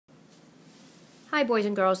Hi, boys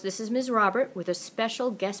and girls. This is Ms. Robert with a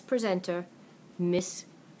special guest presenter, Miss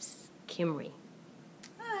Kimrey.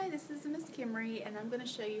 Hi, this is Miss Kimrey, and I'm going to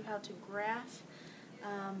show you how to graph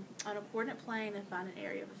on a coordinate plane and find an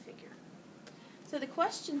area of a figure. So the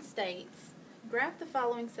question states, graph the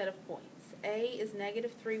following set of points. A is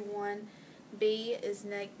 -3, 1, B is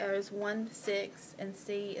 1, 6, and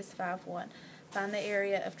C is 5, 1. Find the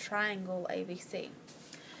area of triangle ABC.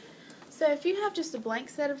 So if you have just a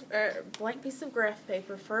blank piece of graph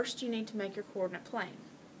paper, first you need to make your coordinate plane.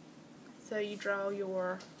 So you draw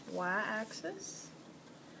your y-axis,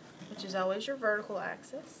 which is always your vertical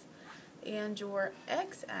axis, and your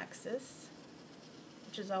x-axis,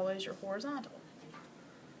 which is always your horizontal.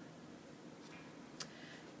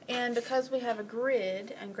 And because we have a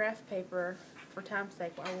grid and graph paper, for time's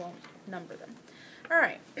sake, I won't number them.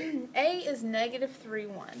 Alright, A is -3,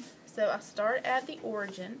 1. So I start at the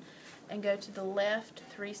origin and go to the left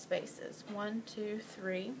 3 spaces. 1, 2,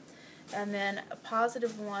 3. And then a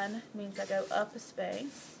 +1 means I go up a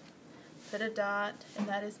space, put a dot, and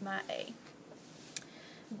that is my A.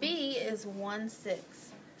 B is 1,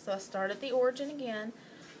 6. So I start at the origin again,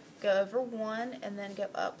 go over 1, and then go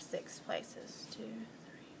up 6 places. 2,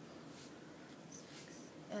 3, 4, 6.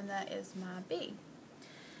 And that is my B.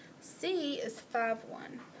 C is 5,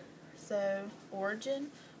 1. So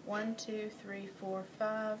origin, 1, 2, 3, 4,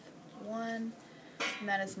 5, 1, and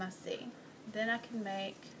that is my C. Then I can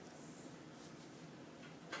make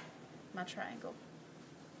my triangle.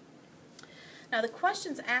 Now the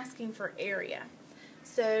question's asking for area.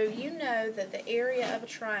 So you know that the area of a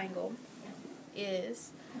triangle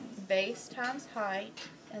is base times height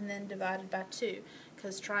and then divided by 2,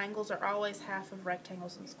 because triangles are always half of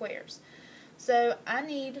rectangles and squares. So I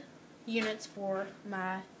need units for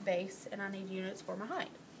my base and I need units for my height.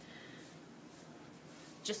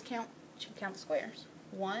 Just count squares.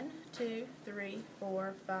 1, 2, 3,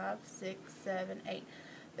 4, 5, 6, 7, 8.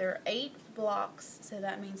 There are 8 blocks, so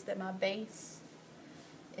that means that my base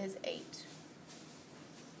is 8.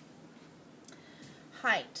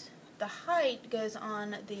 Height. The height goes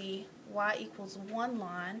on the y=1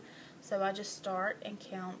 line, so I just start and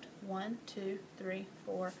count 1, 2, 3,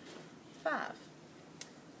 4, 5.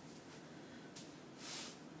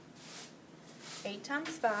 8 times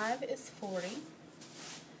 5 is 40.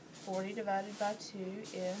 40 divided by 2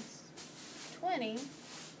 is 20.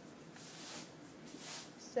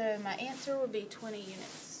 So my answer would be 20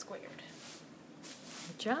 units squared.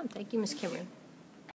 Good job. Thank you, Miss Kimrey.